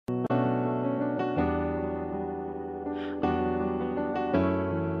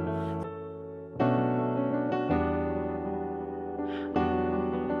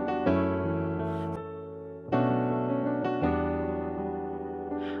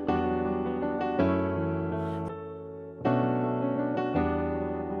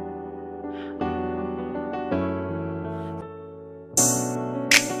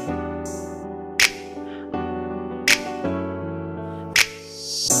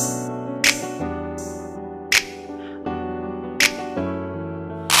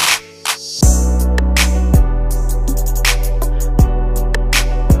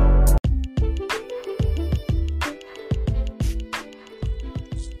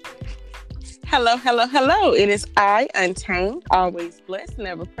Hello, hello, hello. It is I, Untamed, always blessed,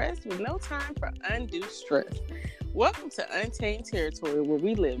 never pressed, with no time for undue stress. Welcome to Untamed Territory, where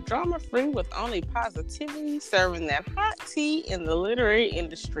we live drama-free with only positivity, serving that hot tea in the literary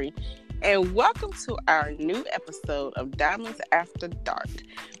industry. And welcome to our new episode of Diamonds After Dark,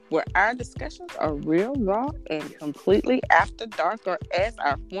 where our discussions are real, raw, and completely after dark, or as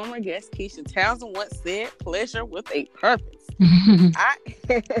our former guest Keisha Townsend once said, pleasure with a purpose. I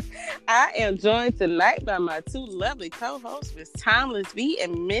I am joined tonight by my two lovely co-hosts, Miss Timeless V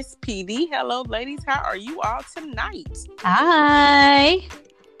and Miss PD. Hello, ladies. How are you all tonight? Hi.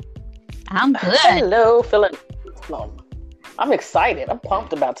 I'm good. Hello, feeling. I'm excited. I'm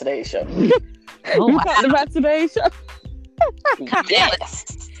pumped about today's show. You pumped about today's show?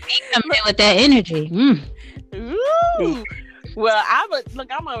 Yes. Come in with that energy. Ooh. Well, I'm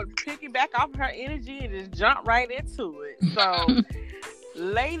gonna piggyback off her energy and just jump right into it. So,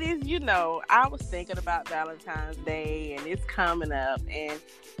 ladies, I was thinking about Valentine's Day, and it's coming up, and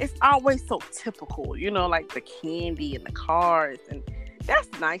it's always so typical, like the candy and the cards, and that's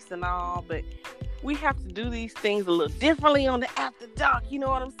nice and all, but we have to do these things a little differently on the After Dark. You know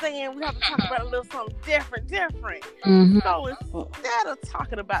what I'm saying? We have to talk about a little something different. Mm-hmm. So instead of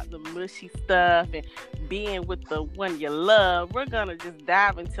talking about the mushy stuff and being with the one you love, we're going to just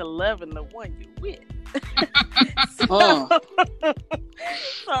dive into loving the one you with. So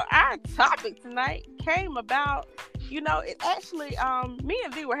our topic tonight came about, it actually, me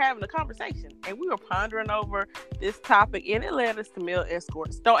and V were having a conversation, and we were pondering over this topic, and it led us to male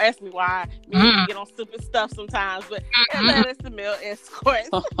escorts. Don't ask me why. Me and V get on stupid stuff sometimes, but it led us to male escorts.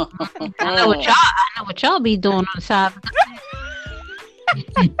 I know what y'all be doing on the side.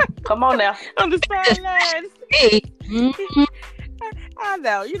 Come on now. On the sidelines. Hey. I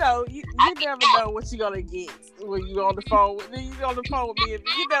know, you never know what you're gonna get when you on the phone with me. You on the phone with me, and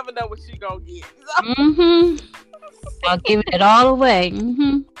you never know what you're gonna get. So. I'll give it all away.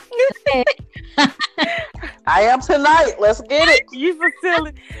 I am tonight. Let's get it. You so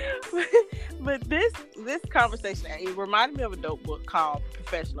silly. But this conversation, it reminded me of a dope book called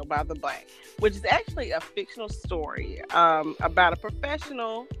Professional by The Blank, which is actually a fictional story about a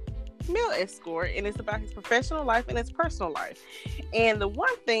professional male escort, and it's about his professional life and his personal life. And the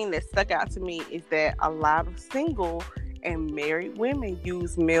one thing that stuck out to me is that a lot of single and married women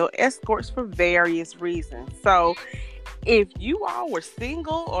use male escorts for various reasons. So if you all were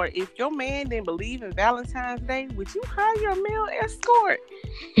single, or if your man didn't believe in Valentine's Day, would you hire a male escort?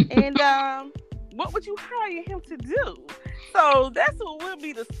 And what would you hire him to do? So that's what we'll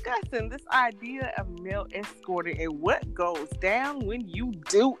be discussing, this idea of male escorting and what goes down when you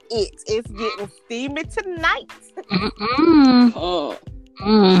do it. It's getting steamy tonight. Oh,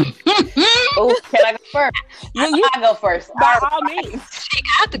 can I go first? You go first. By all means. She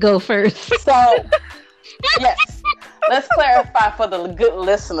got to go first. So, yes. Let's clarify for the good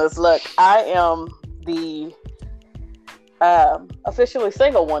listeners. Look, I am the officially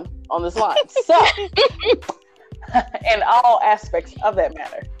single one on this line. So, in all aspects of that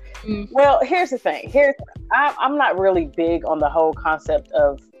matter. Well, here's the thing. I'm not really big on the whole concept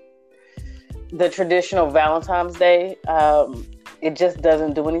of the traditional Valentine's Day. It just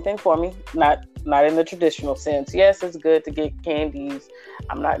doesn't do anything for me. Not in the traditional sense. Yes, it's good to get candies.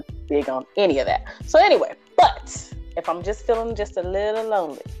 I'm not big on any of that. So anyway, but if I'm just feeling just a little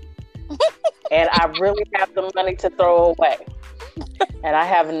lonely and I really have the money to throw away, and I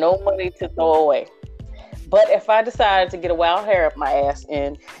have no money to throw away, but if I decide to get a wild hair up my ass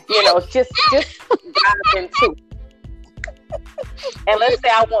and, just dive into it. And let's say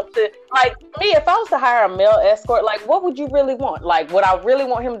I want to, like me, if I was to hire a male escort, like what would you really want? Like, would I really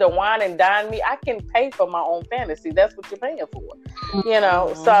want him to wine and dine me? I can pay for my own fantasy. That's what you're paying for,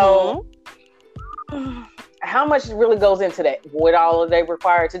 So how much really goes into that? What all are they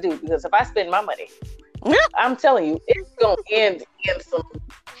required to do? Because if I spend my money, I'm telling you, it's going to end in some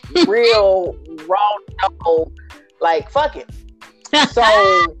real raw knuckle, like, fuck it. So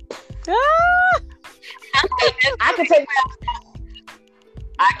I can take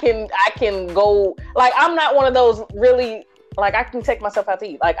I can go, like, I'm not one of those really, like, I can take myself out to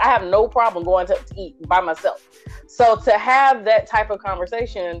eat. Like, I have no problem going to eat by myself. So to have that type of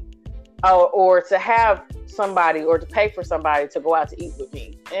conversation, or to have somebody, or to pay for somebody to go out to eat with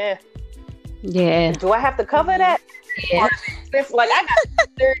me, Yeah. Do I have to cover that? Yeah. Like, I got a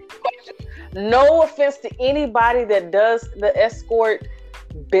serious question. No offense to anybody that does the escort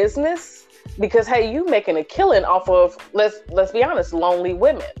business, because hey, you making a killing off of, let's be honest, lonely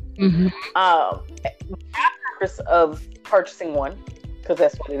women. My purpose of purchasing one, because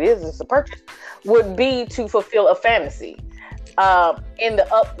that's what it is, it's a purchase, would be to fulfill a fantasy. in the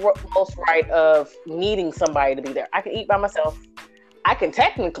utmost right of needing somebody to be there. I can eat by myself. I can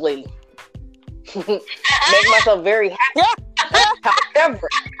technically make myself very happy. However,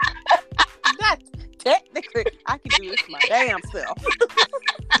 not technically, I can do this my damn self.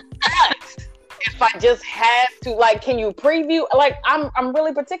 If I just have to, like, can you preview? Like, I'm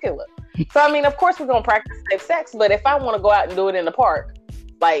really particular. So I mean, of course, we're gonna practice safe sex, but if I want to go out and do it in the park,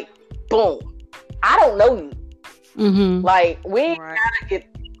 like, boom, I don't know you. Mm-hmm. Like, we ain't gotta get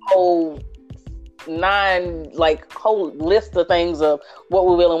whole list of things of what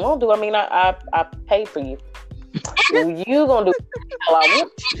we will and won't do. I mean, I paid for you. You gonna do what I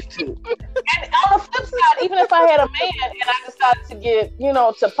want you to. And on the flip side, even if I had a man and I decided to get,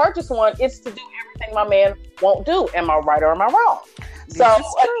 to purchase one, it's to do everything my man won't do. Am I right or am I wrong? So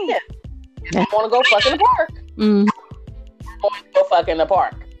again, if I want to go fuck in the park, I'm going to go fuck in the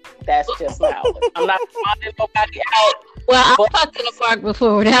park. That's just now. I'm not finding nobody out. Well, I fucked in the park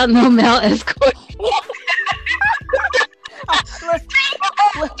before without no male escort.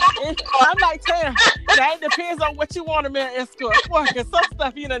 I'm like, Tam, that depends on what you want a man escort for, because some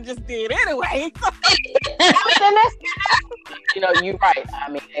stuff you done just did anyway. You're right. I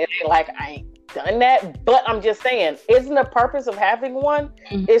mean, it ain't like I ain't done that, but I'm just saying, isn't the purpose of having one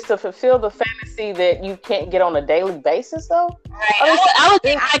is to fulfill the fantasy that you can't get on a daily basis, though? Right. I would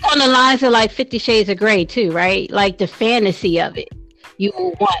think like on the lines of like 50 Shades of Grey too, right? Like the fantasy of it. You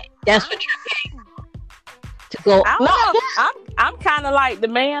want. That's what you're saying. To go. I'm kind of like the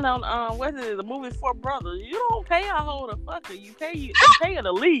man on what is it, the movie Four Brothers. You don't pay a hoe to fuck her. You pay her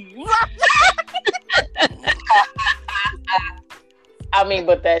to leave. I mean,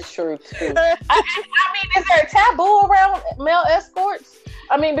 but that's true too. I mean, is there a taboo around male escorts?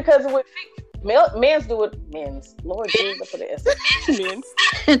 I mean, because with men's do it. Men's, Lord Jesus, for the S. Men's.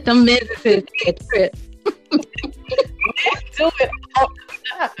 The men's is a trip. Men do it all the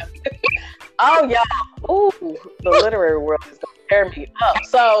time. Oh, y'all. Ooh, the literary world is going to tear me up.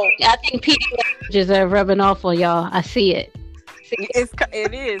 So I think PD languages are rubbing off on y'all. I see it.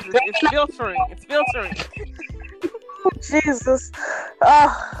 It is. It's filtering. It's filtering. Oh, Jesus.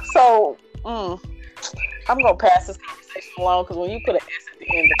 So I'm going to pass this conversation along, because when you put an S at the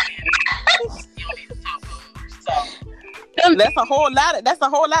end of it, you don't need to talk over. So that's a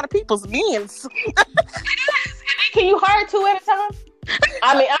whole lot of people's men's. Can you hire two at a time?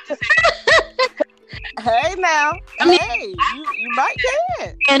 I mean, I'm just hey now. Hey, you might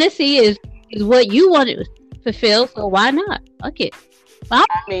can. Fantasy is what you want to fulfill, so why not? Fuck it. I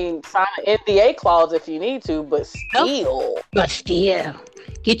mean, sign an NDA clause if you need to, but still.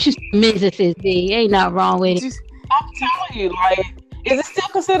 Get you some businesses, B. Ain't nothing wrong with it. I'm telling you, like, is it still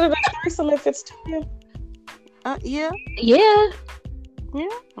considered a threesome if it's two men? Yeah. Yeah.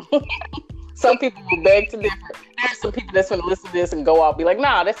 Some people will beg to differ. There's some people that's going to listen to this and go out and be like,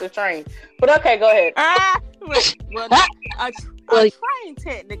 nah, that's a train. But okay, go ahead. A train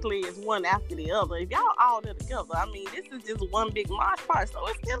technically is one after the other. If y'all all there together, I mean, this is just one big mosh part, so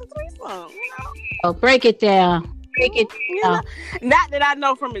it's still a threesome, Oh, break it down. Not that I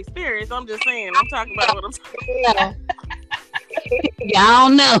know from experience. I'm just saying. I'm talking about what I'm talking about. Y'all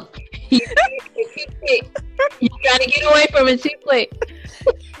know. You trying to get away from it too quick.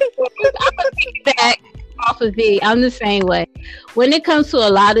 I'm gonna take back off of V. I'm the same way. When it comes to a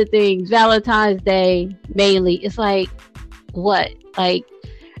lot of things, Valentine's Day mainly, it's like, what? Like,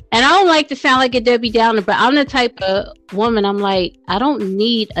 and I don't like to sound like a Debbie Downer, but I'm the type of woman, I'm like, I don't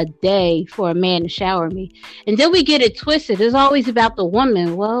need a day for a man to shower me. And then we get it twisted. It's always about the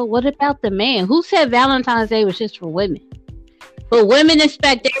woman. Well, what about the man? Who said Valentine's Day was just for women? But women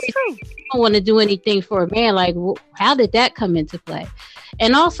expect everything. You don't want to do anything for a man. Like, how did that come into play?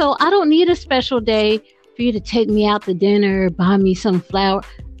 And also, I don't need a special day for you to take me out to dinner, buy me some flour.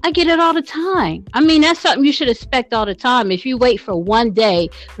 I get it all the time. I mean, that's something you should expect all the time. If you wait for one day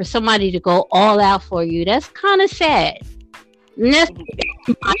for somebody to go all out for you, that's kind of sad. And that's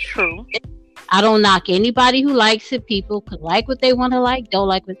true. I don't knock anybody who likes it. People could like what they want to like, don't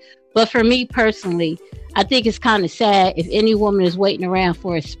like it. But for me personally, I think it's kind of sad if any woman is waiting around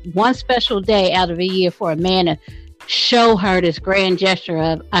for one special day out of a year for a man to show her this grand gesture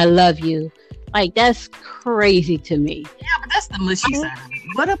of, I love you. Like, that's crazy to me. Yeah, but that's the mushy side of it.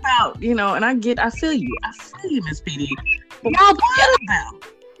 What about, and I feel you, Miss PD. But what about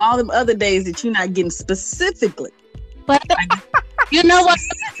all them other days that you're not getting specifically? But you know what?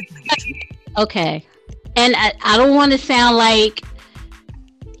 Okay. And I don't want to sound like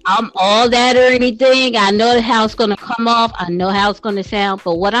I'm all that or anything. I know how it's going to come off. I know how it's going to sound.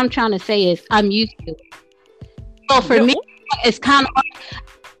 But what I'm trying to say is I'm used to it. So for me, it's kind of,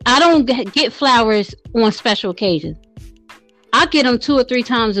 I don't get flowers on special occasions. I get them 2 or 3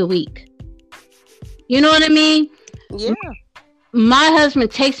 times a week. You know what I mean? Yeah. My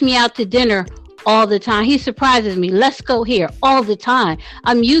husband takes me out to dinner all the time. He surprises me. Let's go here all the time.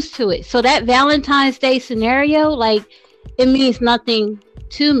 I'm used to it. So that Valentine's Day scenario, like, it means nothing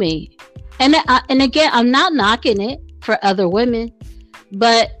to me. And again, I'm not knocking it for other women,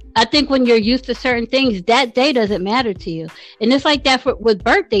 but I think when you're used to certain things, that day doesn't matter to you. And it's like that with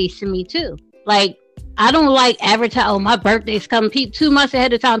birthdays to me too. Like, I don't like advertise. Oh, my birthday's coming. 2 months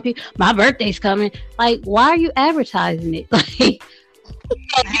ahead of time. My birthday's coming. Like, why are you advertising it? Like,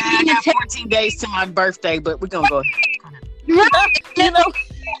 I got 14 days to my birthday, but we're gonna go ahead. You know,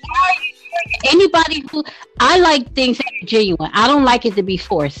 anybody who I like things that are genuine. I don't like it to be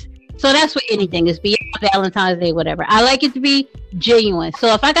forced. So that's what anything is, beyond Valentine's Day, whatever. I like it to be genuine.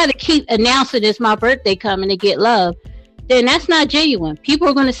 So if I got to keep announcing it's my birthday coming to get love, then that's not genuine. People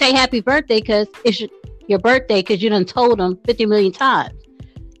are going to say happy birthday because it's your birthday because you done told them 50 million times.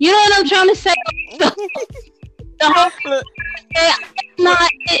 You know what I'm trying to say? The whole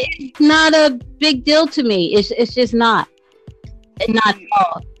it's not a big deal to me. It's just not at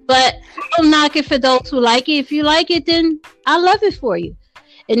all. But I don't knock it for those who like it. If you like it, then I love it for you.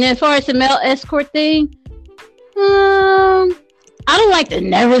 And then as far as the male escort thing, I don't like to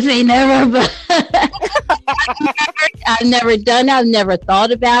never say never, but I've never done it. I've never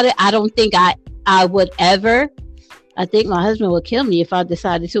thought about it. I don't think I would ever. I think my husband would kill me if I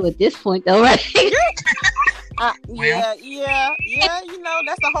decided to at this point, though, right? Yeah. You know,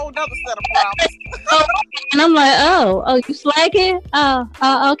 that's a whole other set of problems. And I'm like, oh, you slacking? Oh,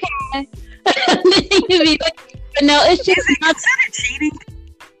 okay. But no, it's just not cheating.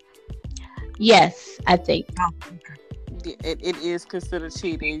 Yes, I think. Oh, okay. It is considered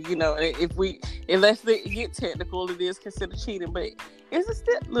cheating. You know, unless they get technical, it is considered cheating. But is it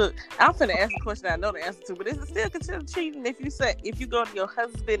still? Look, I'm finna ask a question I know the answer to, but is it still considered cheating if you go to your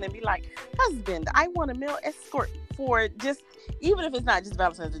husband and be like, husband, I want a male escort for just, even if it's not just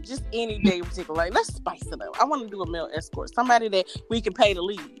Valentine's Day, just any day in particular. Like, let's spice it up. I want to do a male escort, somebody that we can pay to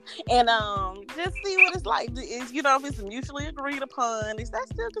leave, and just see what it's like. Is, you know, if it's mutually agreed upon, is that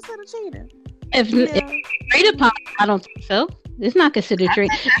still considered cheating? If agreed upon, I don't think so. It's not considered cheating.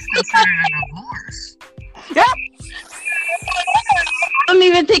 That's considered a divorce. Yeah. I don't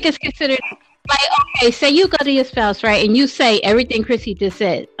even think it's considered. Like, okay, say you go to your spouse, right, and you say everything Chrissy just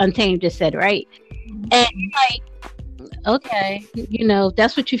said, Untamed just said, right, and like, okay, you know,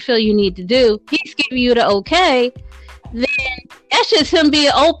 that's what you feel you need to do. He's giving you the okay. Then that's just him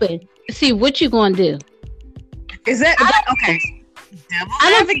being open to see what you're going to do. Is that okay? Devil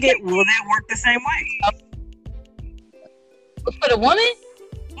advocate, will that work the same way? For the woman?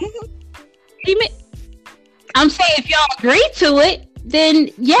 Mm-hmm. What do you mean? I'm saying if y'all agree to it, then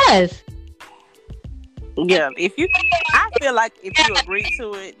yes. Yeah, I feel like if you agree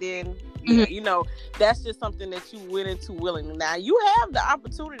to it, then you know, that's just something that you went into willingly. Now you have the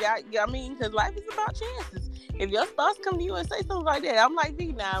opportunity. I mean, because life is about chances. If your spouse come to you and say something like that, I'm like,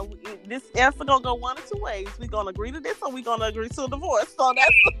 now this answer gonna go one of two ways. We gonna agree to this, or we gonna agree to a divorce. So that's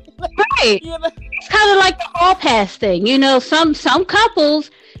right. You know? It's kind of like the hall pass thing. You know, some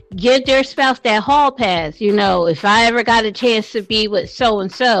couples give their spouse that hall pass. You know, if I ever got a chance to be with so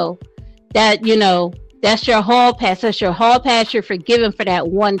and so, that, you know, that's your hall pass. That's your hall pass. You're forgiven for that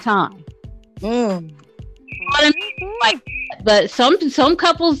one time. You know what I mean? Like, but some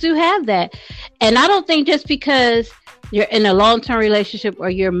couples do have that, and I don't think just because you're in a long-term relationship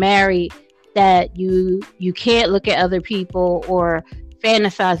or you're married that you can't look at other people or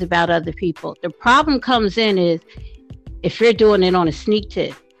fantasize about other people. The problem comes in is if you're doing it on a sneak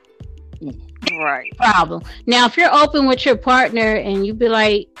tip. Right. Problem. Now, if you're open with your partner and you be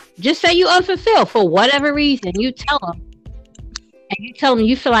like, just say you unfulfilled for whatever reason, you tell them. And you tell them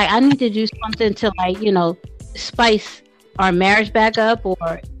you feel like I need to do something to, like, you know, spice our marriage back up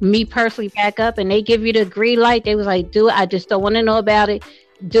or me personally back up, and they give you the green light. They was like, do it. I just don't want to know about it.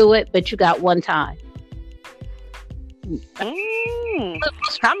 Do it, but you got one time.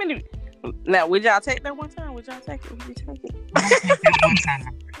 How many? Now, would y'all take that one time? Would y'all take it? Would you take it? One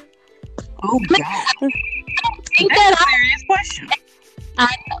time. Oh God! That's a serious question.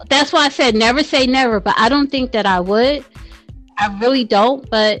 That's why I said never say never, but I don't think that I would. I really don't.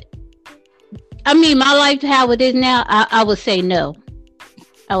 But I mean, my life how it is now, I would say no.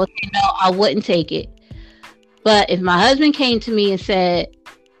 I would say no. I wouldn't take it. But if my husband came to me and said,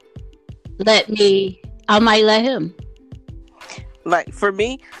 "Let me," I might let him. Like for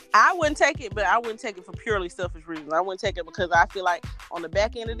me, I wouldn't take it, but I wouldn't take it for purely selfish reasons. I wouldn't take it because I feel like on the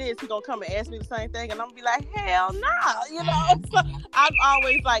back end of this, he's gonna come and ask me the same thing, and I'm gonna be like, hell nah, you know. So I'm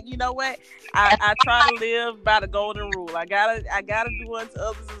always like, you know what? I try to live by the golden rule. I gotta do unto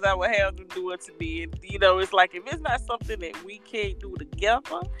others as I would have them do unto me. And you know, it's like if it's not something that we can't do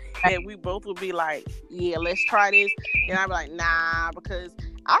together, and we both would be like, yeah, let's try this, and I'm like, nah, because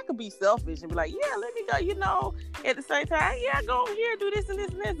I could be selfish and be like, yeah, let me go, you know, at the same time, yeah, go over here, do this and this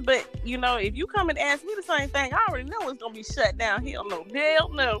and this. But, you know, if you come and ask me the same thing, I already know it's going to be shut down. Hell no. Hell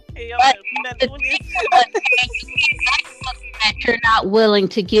no. You're not doing this. That you're not willing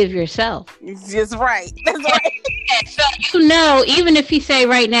to give yourself. It's just right. That's right. So, you know, even if you say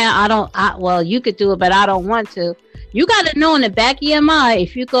right now, well, you could do it, but I don't want to. You got to know in the back of your mind,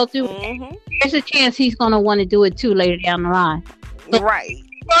 if you go through, there's a chance he's going to want to do it too later down the line. But right.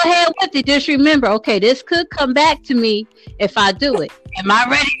 Go ahead with it. Just remember, okay, this could come back to me if I do it. Am I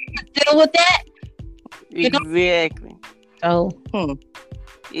ready to deal with that? Exactly. So,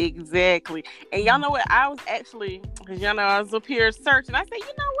 exactly. And y'all know what? I was actually, because y'all know I was up here searching. I said, you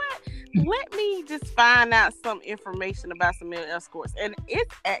know what? Let me just find out some information about some male escorts. And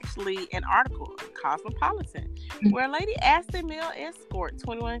it's actually an article in Cosmopolitan where a lady asked a male escort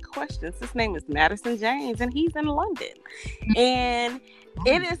 21 questions. His name is Madison James, and he's in London. And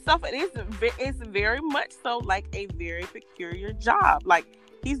it is something, it's very much so like a very peculiar job. Like,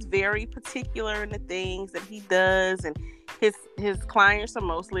 he's very particular in the things that he does, and his clients are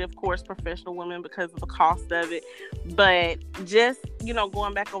mostly, of course, professional women because of the cost of it. But just, you know,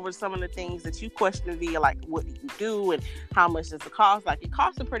 going back over some of the things that you questioned via, like, what do you do and how much does it cost? Like, it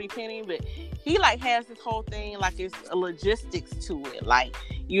costs a pretty penny, but he like has this whole thing like it's a logistics to it. Like,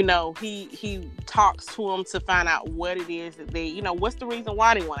 you know, he talks to them to find out what it is that they, you know, what's the reason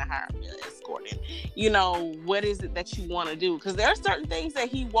why they want to hire an escort, and you know, what is it that you want to do? Because there are certain things that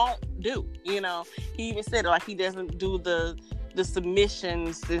he won't do. You know, he even said like he doesn't do the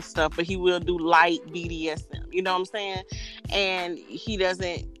submissions and stuff, but he will do light BDSM. You know what I'm saying? And he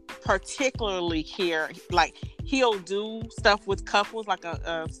doesn't particularly care. Like, he'll do stuff with couples, like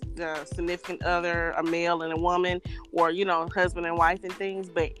a significant other, a male and a woman, or, you know, husband and wife and things,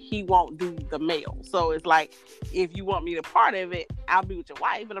 but he won't do the male. So it's like, if you want me to part of it, I'll be with your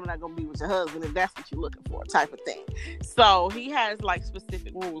wife, but I'm not going to be with your husband if that's what you're looking for, type of thing. So he has like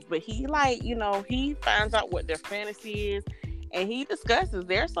specific rules, but he like, you know, he finds out what their fantasy is, and he discusses.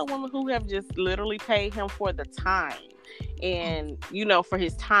 There's some women who have just literally paid him for the time, and, you know, for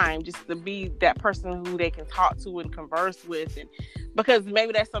his time, just to be that person who they can talk to and converse with, and because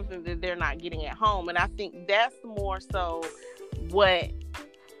maybe that's something that they're not getting at home. And I think that's more so what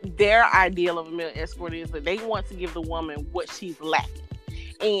their ideal of a male escort is, that they want to give the woman what she's lacking.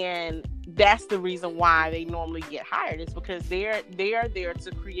 And that's the reason why they normally get hired, is because they are there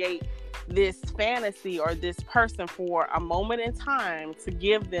to create this fantasy or this person for a moment in time to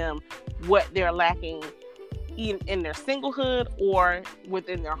give them what they're lacking in their singlehood or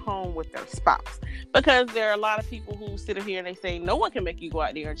within their home with their spouse. Because there are a lot of people who sit here and they say no one can make you go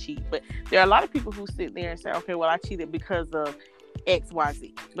out there and cheat, but there are a lot of people who sit there and say, okay, well, I cheated because of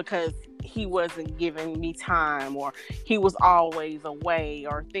XYZ, because he wasn't giving me time, or he was always away,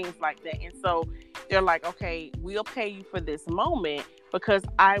 or things like that. And so they're like, okay, we'll pay you for this moment because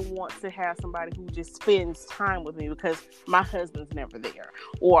I want to have somebody who just spends time with me because my husband's never there,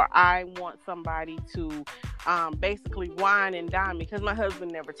 or I want somebody to basically wine and dine me because my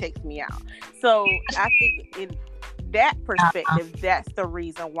husband never takes me out. So I think in that perspective, that's the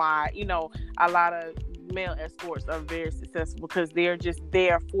reason why, you know, a lot of male escorts are very successful, because they're just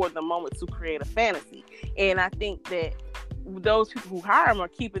there for the moment to create a fantasy. And I think that those people who hire him are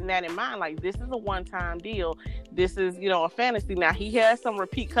keeping that in mind. Like, this is a one-time deal. This is, you know, a fantasy. Now, he has some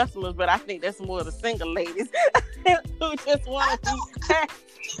repeat customers, but I think that's more of the single ladies who just want to be.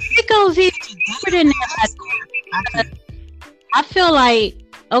 It goes even deeper than that. I feel like,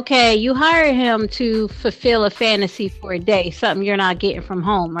 okay, you hire him to fulfill a fantasy for a day, something you're not getting from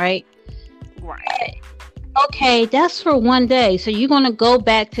home, right? Right. Okay, that's for one day. So you're going to go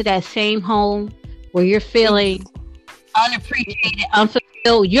back to that same home where you're feeling unappreciated,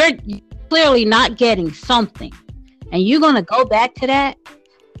 unfulfilled. You're clearly not getting something, and you're going to go back to that.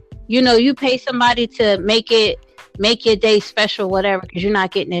 You know, you pay somebody to make your day special, whatever, because you're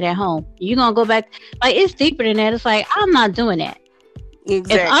not getting it at home. You're going to go back. Like, it's deeper than that. It's like, I'm not doing that.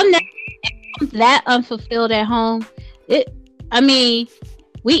 Exactly. If I'm that unfulfilled at home,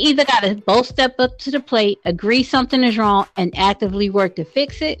 we either got to both step up to the plate, agree something is wrong, and actively work to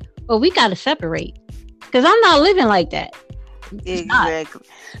fix it, or we got to separate. Because I'm not living like that. Exactly.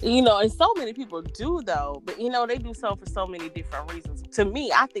 You know, and so many people do though, but you know, they do so for so many different reasons. To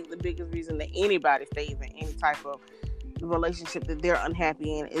me, I think the biggest reason that anybody stays in any type of relationship that they're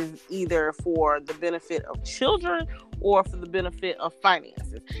unhappy in is either for the benefit of children or for the benefit of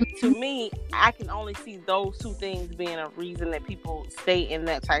finances. To me, I can only see those two things being a reason that people stay in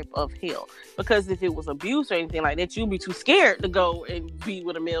that type of hell. Because if it was abuse or anything like that, you'd be too scared to go and be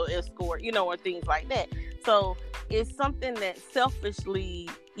with a male escort, you know, or things like that. So it's something that selfishly,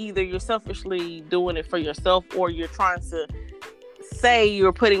 either you're selfishly doing it for yourself or you're trying to say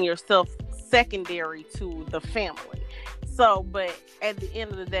you're putting yourself secondary to the family. So, but at the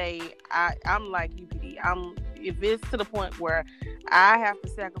end of the day, I'm like UPD. If it's to the point where I have to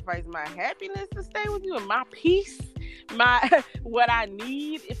sacrifice my happiness to stay with you and my peace, what I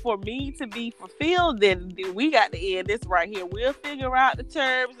need for me to be fulfilled, then we got to end this right here. We'll figure out the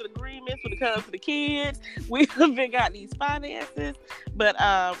terms and agreements when it comes to the kids. We'll figure out these finances. But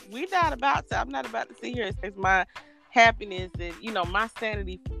I'm not about to sit here and say my happiness and, you know, my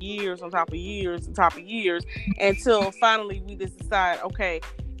sanity for years on top of years until finally we just decide, okay,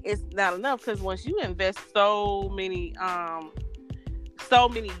 it's not enough. Because once you invest so many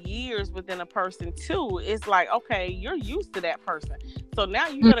years within a person too, it's like, okay, you're used to that person, so now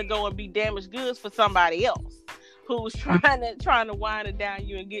you're gonna go and be damaged goods for somebody else who's trying to wind it down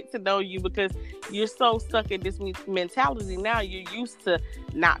you and get to know you, because you're so stuck in this mentality. Now you're used to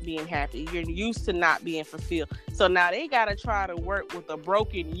not being happy, you're used to not being fulfilled, so now they gotta try to work with a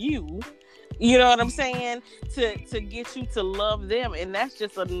broken you know what I'm saying, to get you to love them. And that's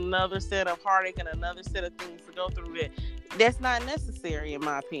just another set of heartache and another set of things to go through that's not necessary, in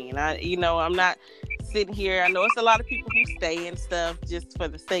my opinion. I'm not sitting here, I know it's a lot of people who stay and stuff just for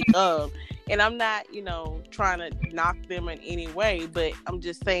the sake of, and I'm not, trying to knock them in any way, but I'm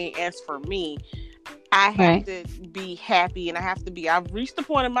just saying, as for me, I have to be happy, and I've reached the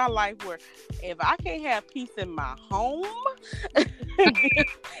point in my life where if I can't have peace in my home,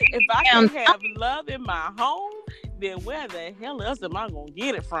 if I can't have love in my home, then where the hell else am I going to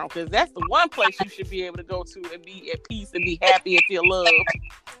get it from? Because that's the one place you should be able to go to and be at peace and be happy and feel love.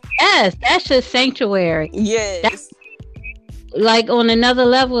 Yes, that's your sanctuary. Yes. Like on another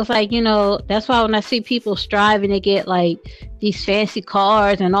level, it's like, that's why when I see people striving to get like these fancy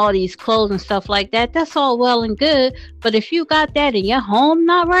cars and all these clothes and stuff like that, that's all well and good. But if you got that in your home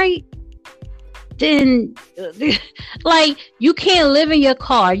not right, then like you can't live in your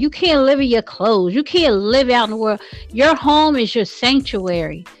car, you can't live in your clothes, you can't live out in the world. Your home is your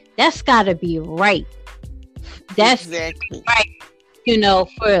sanctuary. That's got to be right. That's exactly right.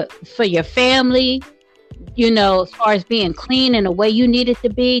 For your family. As far as being clean and the way you need it to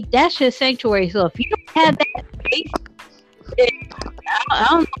be, that's your sanctuary. So if you don't have that space, I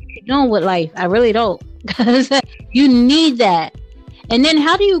don't know what you're doing with life. I really don't. Because you need that. And then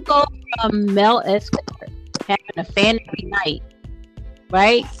how do you go from male escort, having a fantasy night,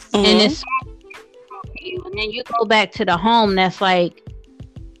 right? Mm-hmm. And then you go back to the home that's like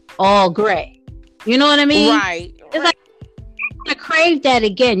all gray. You know what I mean? Right. It's like you're going to crave that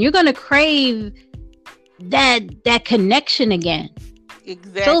again. You're going to crave that connection again.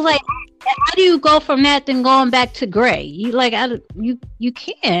 Exactly. So like, how do you go from that then going back to gray? You like, you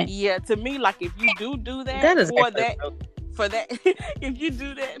can't. Yeah, to me, like if you do that, if you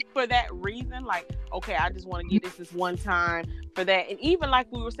do that for that reason, like, okay, I just want to get this one time for that. And even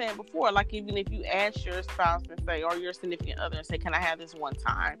like we were saying before, like even if you ask your spouse and say, or your significant other and say, can I have this one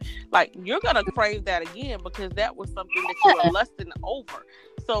time? Like you're going to crave that again because that was something that you were lusting over.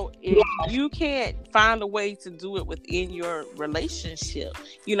 So if you can't find a way to do it within your relationship,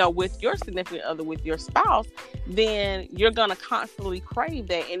 with your significant other, with your spouse, then you're going to constantly crave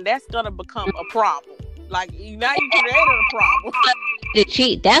that. And that's going to become a problem. Like now you created a problem. The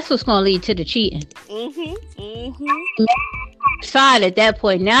cheat. That's what's going to lead to the cheating. Decide at that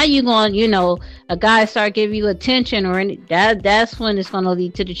point. Now you're going, a guy start giving you attention or any. That's when it's going to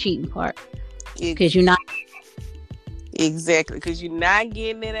lead to the cheating part. Because you're not. Exactly, because you're not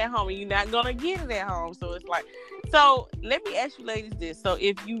getting it at home, and you're not gonna get it at home. So it's like, so let me ask you, ladies, this. So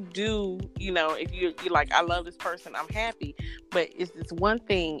if you do, if you're like, I love this person, I'm happy, but it's this one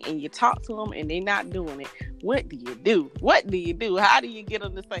thing, and you talk to them, and they're not doing it. What do you do? How do you get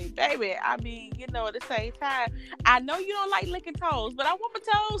them to say, baby? I mean, at the same time, I know you don't like licking toes, but I want my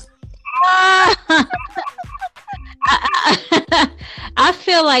toes. I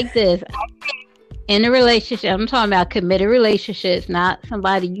feel like this. In a relationship, I'm talking about committed relationships, not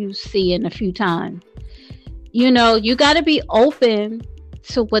somebody you see in a few times. You got to be open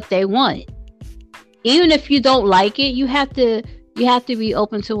to what they want. Even if you don't like it, you have to You have to be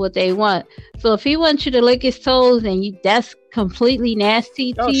open to what they want. So if he wants you to lick his toes and that's completely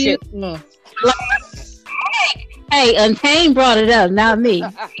nasty to you. No. Hey, Untamed brought it up, not me.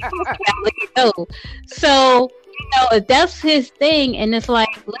 So, if that's his thing, and it's like,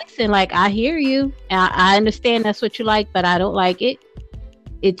 listen, like, I hear you, and I understand that's what you like, but I don't like it.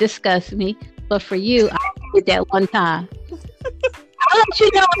 It disgusts me. But for you, I did that one time. I'll let you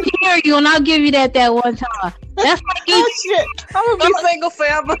know I hear you, and I'll give you that one time. That's like shit. I'm gonna be single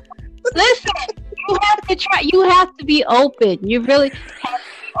forever. Listen, you have to try. You have to be open. You really have to be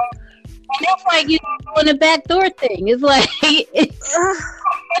open. And it's like doing a backdoor thing. It's like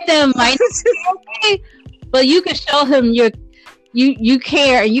them might okay, but you can show him you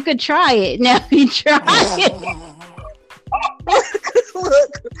care, and you could try it. Now he tried it.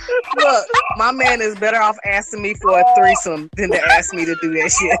 Look, my man is better off asking me for a threesome than to ask me to do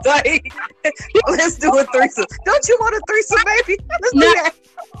that shit. Like, let's do a threesome. Don't you want a threesome, baby? Let's do that.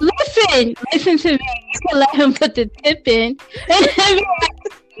 Listen to me. You can let him put the tip in, and then be like,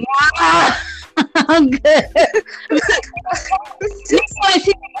 nah, I'm good.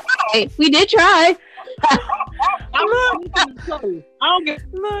 We did try. I don't get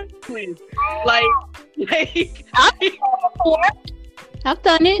like I've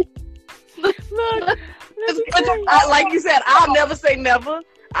done it. Like you said, I'll never say never.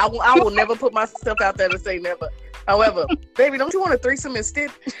 I will never put myself out there to say never. However, baby, don't you want a threesome instead?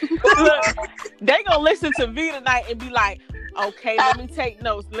 Look, they gonna listen to V tonight and be like, okay, let me take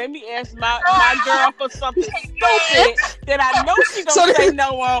notes. Let me ask my girl for something stupid that I know she gonna say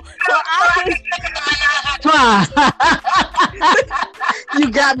no on. So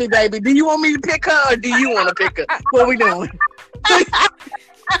you got me, baby. Do you want me to pick her, or do you want to pick her? What are we doing?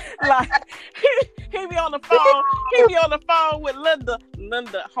 Like he be on the phone. He be on the phone with Linda.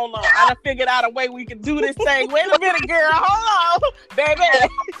 Linda, hold on. I done figured out a way we can do this thing. Wait a minute, girl. Hold on, baby.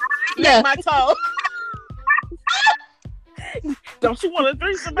 Lick my toe. Don't you want a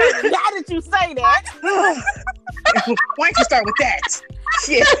threesome, baby? How did you say that? Why don't you start with that?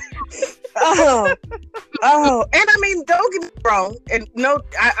 Shit. Oh, and I mean, don't get me wrong. And no,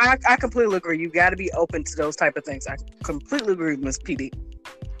 I completely agree. You got to be open to those type of things. I completely agree with Miss PD.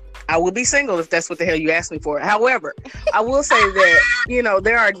 I will be single if that's what the hell you asked me for. However, I will say that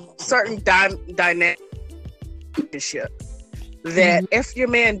there are certain dynamics that if your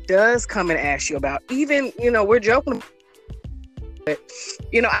man does come and ask you about, even we're joking. But,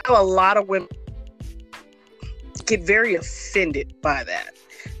 I know a lot of women get very offended by that.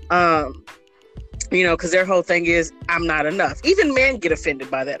 Because their whole thing is, I'm not enough. Even men get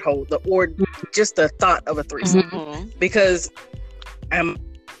offended by that or just the thought of a threesome. Because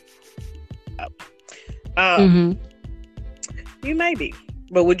you may be.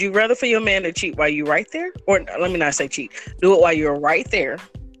 But would you rather for your man to cheat while you're right there? Or let me not say cheat. Do it while you're right there.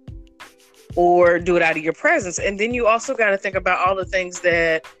 Or do it out of your presence. And then you also got to think about all the things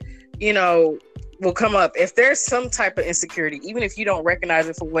that, will come up. If there's some type of insecurity, even if you don't recognize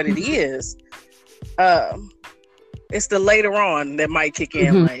it for what it is, it's the later on that might kick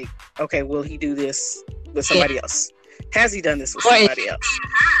in. Like, okay, will he do this with somebody else? Has he done this with somebody else?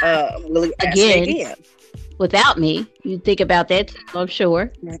 Will he ask me again? Without me, you think about that too, I'm sure.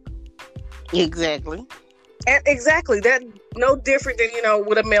 Exactly. And exactly, that no different than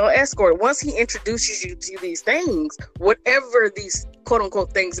with a male escort. Once he introduces you to these things, whatever these quote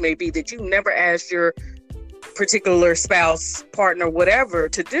unquote things may be that you never asked your particular spouse, partner, whatever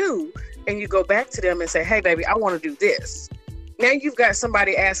to do, and you go back to them and say, "Hey, baby, I want to do this." Now you've got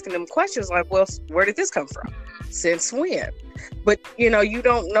somebody asking them questions like, "Well, where did this come from? Since when?" But you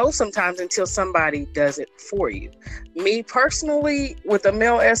don't know sometimes until somebody does it for you. Me personally, with a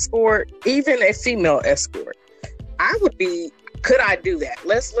male escort, even a female escort, could I do that?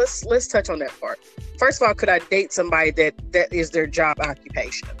 Let's touch on that part. First of all, could I date somebody that is their job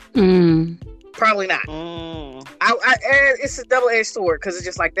occupation? Probably not. It's a double-edged sword because it's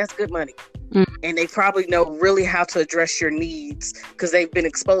just like, that's good money. And they probably know really how to address your needs because they've been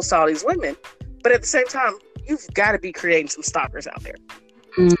exposed to all these women. But at the same time, you've got to be creating some stalkers out there.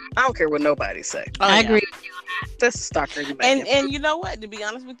 I don't care what nobody say. I agree. That's a stalker. And you know what? To be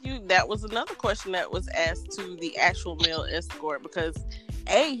honest with you, that was another question that was asked to the actual male escort because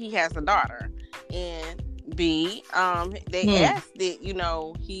A, he has a daughter, and B, they asked that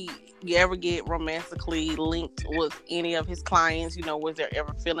you ever get romantically linked with any of his clients? Was there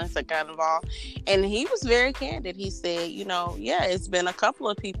ever feelings that got involved? And he was very candid. He said, yeah, it's been a couple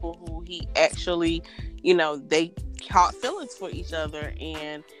of people who he actually, they caught feelings for each other.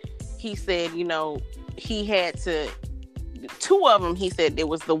 And he said, he had to two of them, he said it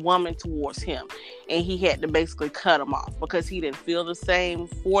was the woman towards him, and he had to basically cut them off because he didn't feel the same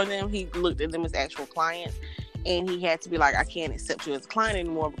for them. He looked at them as actual clients, and he had to be like, I can't accept you as a client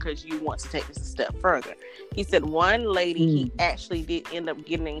anymore because you want to take this a step further. He said one lady he actually did end up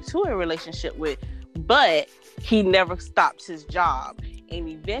getting into a relationship with, but he never stopped his job. And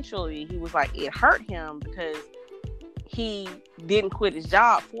eventually he was like, it hurt him because he didn't quit his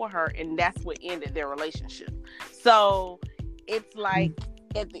job for her, and that's what ended their relationship. So it's like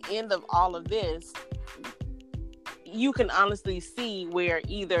at the end of all of this, you can honestly see where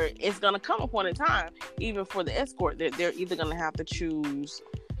either it's going to come a point in time, even for the escort, that they're either going to have to choose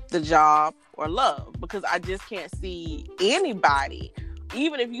the job or love, because I just can't see anybody,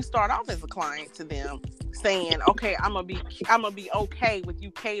 even if you start off as a client to them, saying, okay, I'm gonna be okay with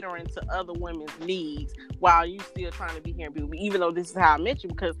you catering to other women's needs while you still trying to be here and be with me, even though this is how I met you,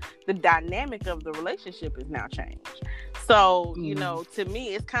 because the dynamic of the relationship is now changed. So, you know, to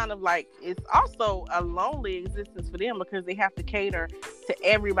me, it's kind of like, it's also a lonely existence for them because they have to cater to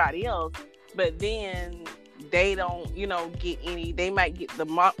everybody else, but then they don't, you know, get any, they might get the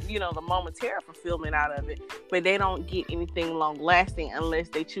momentary fulfillment out of it, but they don't get anything long lasting unless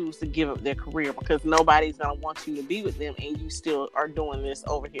they choose to give up their career, because nobody's going to want you to be with them and you still are doing this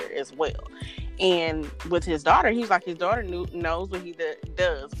over here as well. And with his daughter, he's like, his daughter knows what he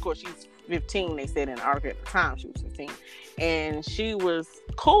does. Of course, she's 15, they said in the article at the time she was 15, and she was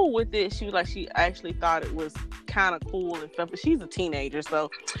cool with it. She was like, she actually thought it was kind of cool and stuff, but she's a teenager,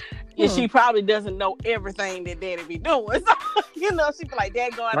 so she probably doesn't know everything that daddy be doing. So, you know, she be like,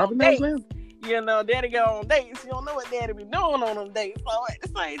 dad going on dates. You know, daddy go on dates. You don't know what daddy be doing on them dates. So at the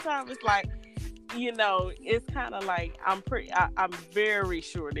same time, it's like, you know, it's kind of like, I'm very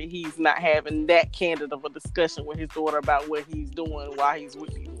sure that he's not having that candid of a discussion with his daughter about what he's doing while he's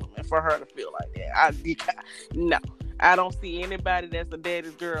with these women for her to feel like that. No, I don't see anybody that's a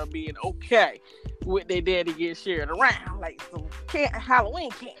daddy's girl being okay with their daddy getting shared around like some Halloween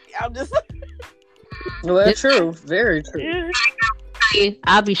candy. I'm just well, that's true, very true. Yeah.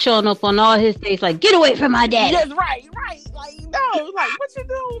 I'll be showing up on all his days like, get away from my daddy. That's right. Like, no, like, what you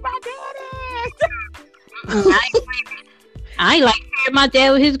doing with my daddy? I ain't like my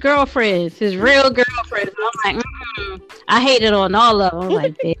dad with his girlfriends, his real girlfriends. I'm like, I hated on all of them. I'm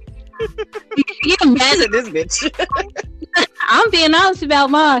like, can you imagine this bitch? I'm being honest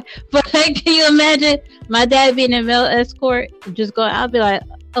about mine, but like, can you imagine my dad being a male escort, just going? I'll be like,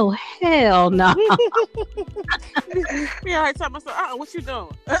 oh hell no. Yeah, I tell myself, what you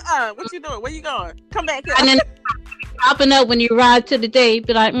doing? What you doing? Where you going? Come back here. And then popping up when you ride to the date,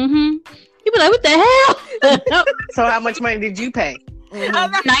 be like, You be like, what the hell? So how much money did you pay?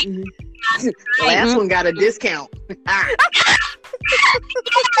 Last one got a discount.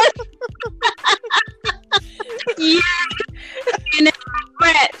 Yeah. And then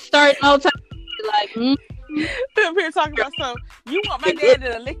Brett starting all the time, like, I'm here talking about something. You want my dad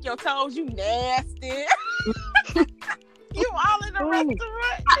to lick your toes? You nasty. You all in the restaurant.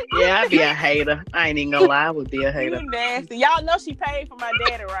 Yeah, I'd be a hater. I ain't even gonna lie, I would be a hater. You nasty. Y'all know she paid for my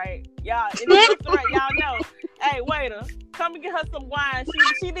daddy, right? Y'all in the restaurant, y'all know. Hey, waiter, come and get her some wine.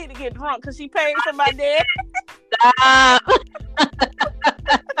 She need to get drunk because she paid for my dad.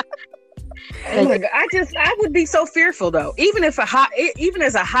 Oh my God. I would be so fearful though. Even as a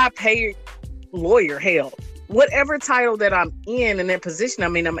high paid lawyer, hell, whatever title that I'm in that position, I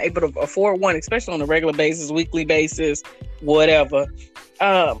mean, I'm able to afford one, especially on a regular basis, weekly basis, whatever.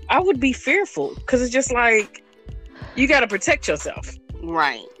 I would be fearful because it's just like, you got to protect yourself.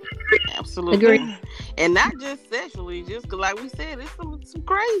 Right. Absolutely. Agreed. And not just sexually, just cause like we said, it's some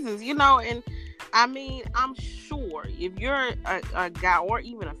crazies, you know. And I mean, I'm sure if you're a guy or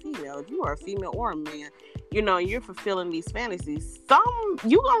even a female, if you are a female or a man, you know, you're fulfilling these fantasies,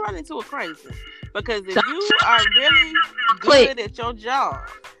 you gonna run into a crazy. Because if you are really good at your job,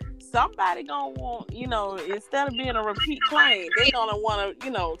 somebody gonna want, you know, instead of being a repeat client, they gonna want to,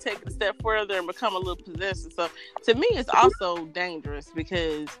 you know, take it a step further and become a little possessive. So to me, it's also dangerous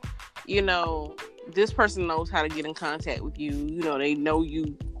because, you know, this person knows how to get in contact with you. You know, they know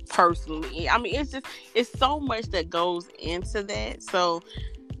you personally. I mean, it's so much that goes into that. So,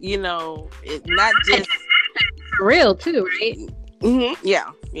 you know, it's not just real too, right? Mm-hmm.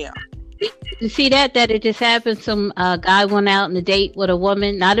 Yeah. You see that it just happened. Some guy went out on a date with a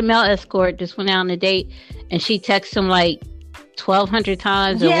woman, not a male escort, just went out on a date, and she texted him like 1,200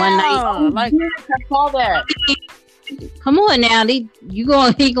 times in one night. Like, I saw that. Come on now, he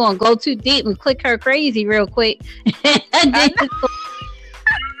gonna go too deep and click her crazy real quick.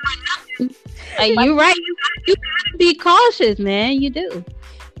 You right. You gotta be cautious, man. You do.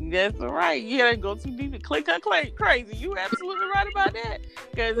 That's right. You gotta go too deep and click her crazy. You absolutely right about that.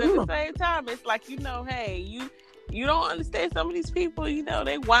 Because at the same time, it's like, hey, you don't understand some of these people,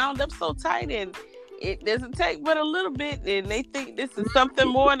 they wound up so tight, and it doesn't take but a little bit, and they think this is something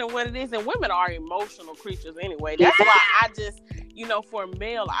more than what it is. And women are emotional creatures anyway. That's why I just, for a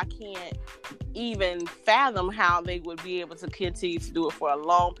male, I can't even fathom how they would be able to continue to do it for a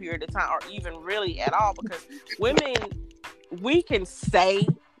long period of time, or even really at all, because women, we can say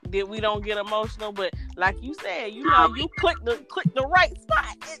that we don't get emotional, but like you said, you click the right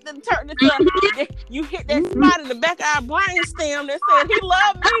spot, it then turn into you hit that spot in the back of our brain stem that said he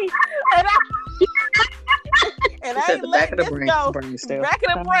loved me, and I ain't letting this go. Back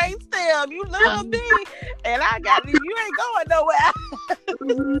of the brain stem, you love me, and I got you. You ain't going nowhere.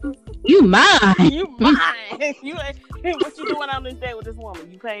 You mine. You mine. You ain't. What you doing on this day with this woman?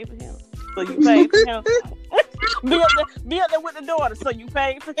 You paid for him, so you paid for him. Be up there with the daughter, so you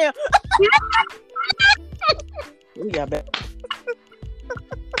paid for him. We got that.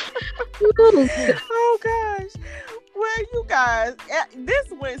 Oh gosh. Well, you guys, this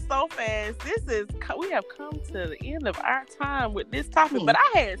went so fast. We have come to the end of our time with this topic, but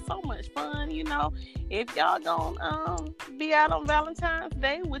I had so much fun. If y'all gonna be out on Valentine's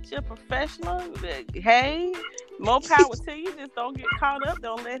Day with your professional, hey, more power to you. Just don't get caught up.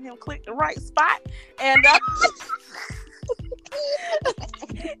 Don't let him click the right spot. And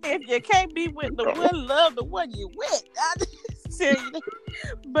if you can't be with the one, love the one you with. I just tell you that.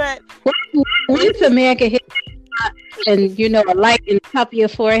 But once a man can hit and a light in the top of your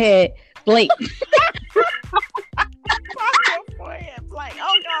forehead blink. Top of your forehead blink.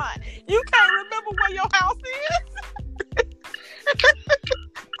 Oh God, you can't remember where your house is.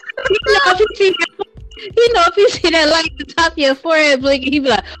 If you see that light at the top of your forehead blinking, he be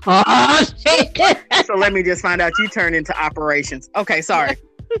like, oh shit. So let me just find out you turn into operations. Okay, sorry.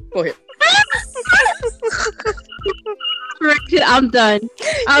 Go ahead. I'm done.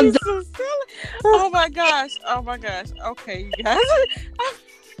 I'm done. So silly. Oh my gosh. Okay, you guys.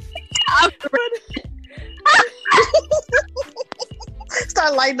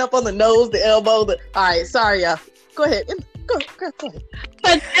 Start lighting up on the nose, the elbow. All right, sorry, y'all. Go ahead. Go ahead.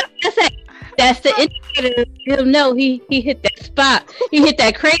 But that's the indicator. He'll know he hit that spot. He hit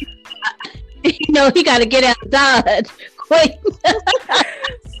that crazy spot. He got to get outside quick.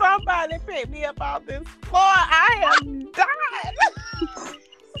 Somebody pick me up off this floor. I am dying.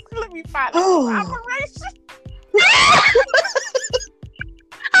 Let me find this operation.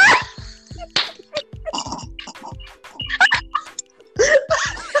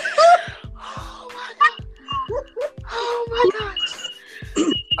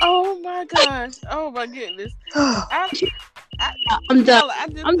 Oh my goodness. I'm done. I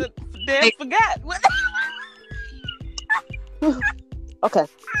just forgot. Okay.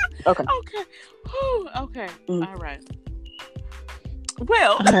 Whew, okay. All right.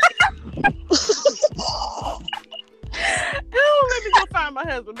 Well. Let me go find my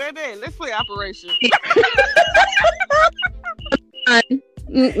husband. Baby, let's play Operation.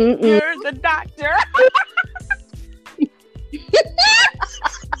 You're the doctor.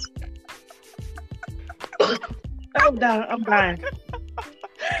 I'm dying.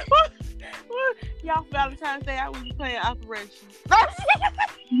 Y'all, Valentine's Day, I will be playing Operation.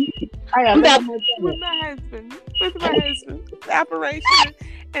 With my husband. Operation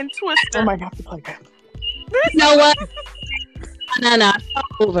and Twister. Oh my God, to play that. You know what? No.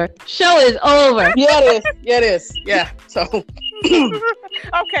 Over. Show is over. Yeah, it is. Yeah. So.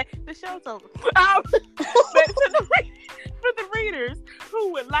 Okay, the show's over. But for the readers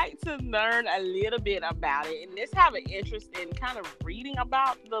who would like to learn a little bit about it and just have an interest in kind of reading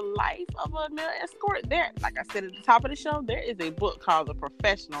about the life of a male escort, there, like I said at the top of the show, there is a book called The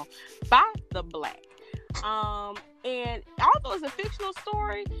Professional by The Black. And although it's a fictional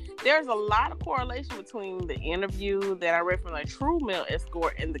story, there's a lot of correlation between the interview that I read from a true male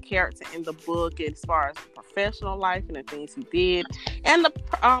escort and the character in the book, as far as professional life and the things he did, and the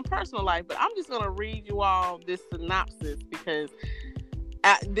personal life. But I'm just going to read you all this synopsis because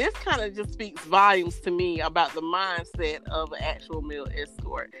this kind of just speaks volumes to me about the mindset of an actual male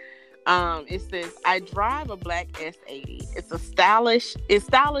escort. It says, I drive a black S80. It's stylish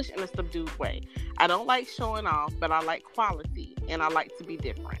in a subdued way. I don't like showing off, but I like quality and I like to be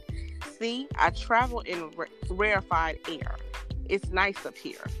different. See, I travel in rarefied air. It's nice up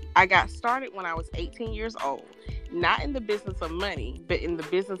here. I got started when I was 18 years old, not in the business of money, but in the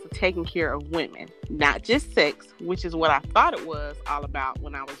business of taking care of women, not just sex, which is what I thought it was all about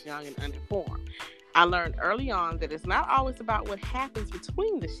when I was young and uninformed. I learned early on that it's not always about what happens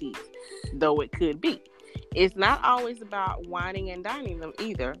between the sheets, though it could be. It's not always about whining and dining them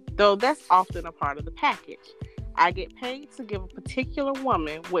either, though that's often a part of the package. I get paid to give a particular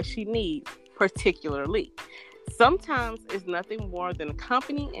woman what she needs, particularly. Sometimes it's nothing more than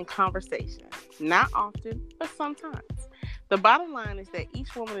company and conversation. Not often, but sometimes. The bottom line is that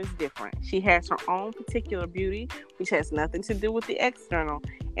each woman is different. She has her own particular beauty, which has nothing to do with the external,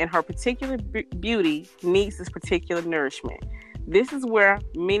 and her particular beauty needs this particular nourishment. This is where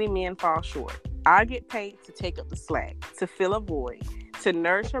many men fall short. I get paid to take up the slack, to fill a void, to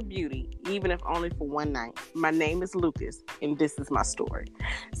nourish her beauty, even if only for one night. My name is Lucas, and this is my story.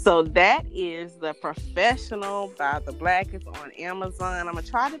 So that is The Professional by The Black. It's on Amazon. I'm going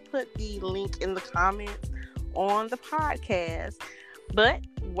to try to put the link in the comments on the podcast. But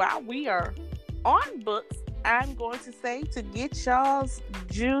while we are on books, I'm going to say, to get y'all's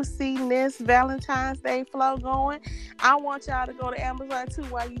juiciness Valentine's Day flow going, I want y'all to go to Amazon too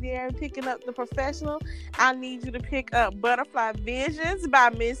while you're there picking up The Professional. I need you to pick up Butterfly Visions by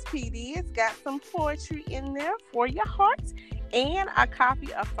Miss PD. It's got some poetry in there for your heart. And a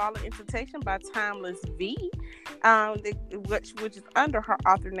copy of Fallen in Temptation by Timeless V, which is under her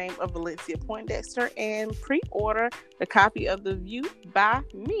author name of Valencia Poindexter. And pre-order the copy of The View by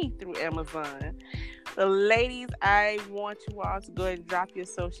me through Amazon. So ladies, I want you all to go ahead and drop your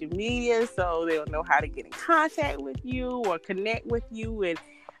social media so they'll know how to get in contact with you or connect with you and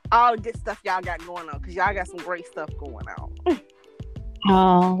all the good stuff y'all got going on, because y'all got some great stuff going on.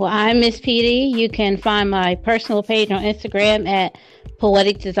 Oh, well, I'm Miss PD. You can find my personal page on Instagram at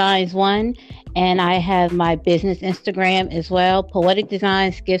Poetic Designs 1, and I have my business Instagram as well, Poetic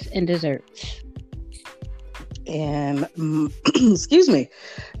Designs, Gifts, and Desserts. And excuse me,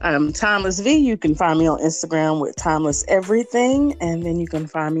 Timeless V. You can find me on Instagram with Timeless Everything, and then you can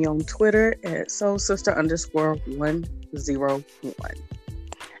find me on Twitter at SoulSister_101.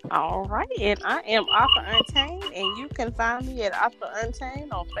 All right, and I am Author Untamed, and you can find me at Author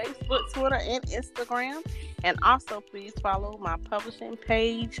Untamed on Facebook, Twitter, and Instagram. And also, please follow my publishing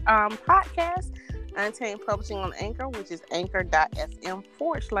page podcast, Untamed Publishing on Anchor, which is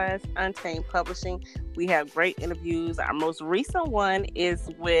anchor.fm/Untamed Publishing. We have great interviews. Our most recent one is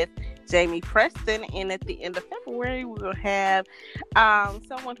with Jamie Preston, and at the end of February, we will have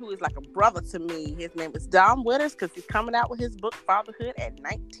someone who is like a brother to me. His name is Dom Witters, because he's coming out with his book, Fatherhood at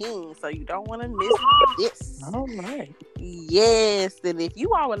 19. So you don't want to miss this. All right. Yes, and if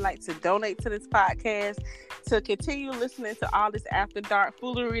you all would like to donate to this podcast to continue listening to all this after dark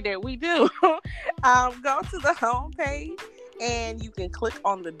foolery that we do, go to the homepage and you can click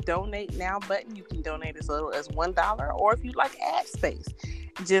on the donate now button. You can donate as little as $1, or if you'd like ad space,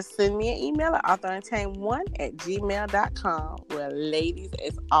 just send me an email at authoruntamed1@gmail.com. Well, ladies,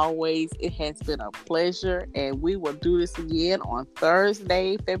 as always, it has been a pleasure, and we will do this again on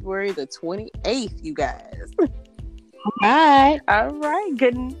Thursday, February the 28th, you guys. All right.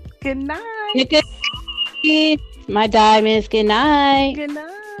 Good night. Good night. My diamonds. Good night. Good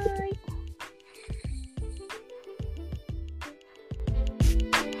night.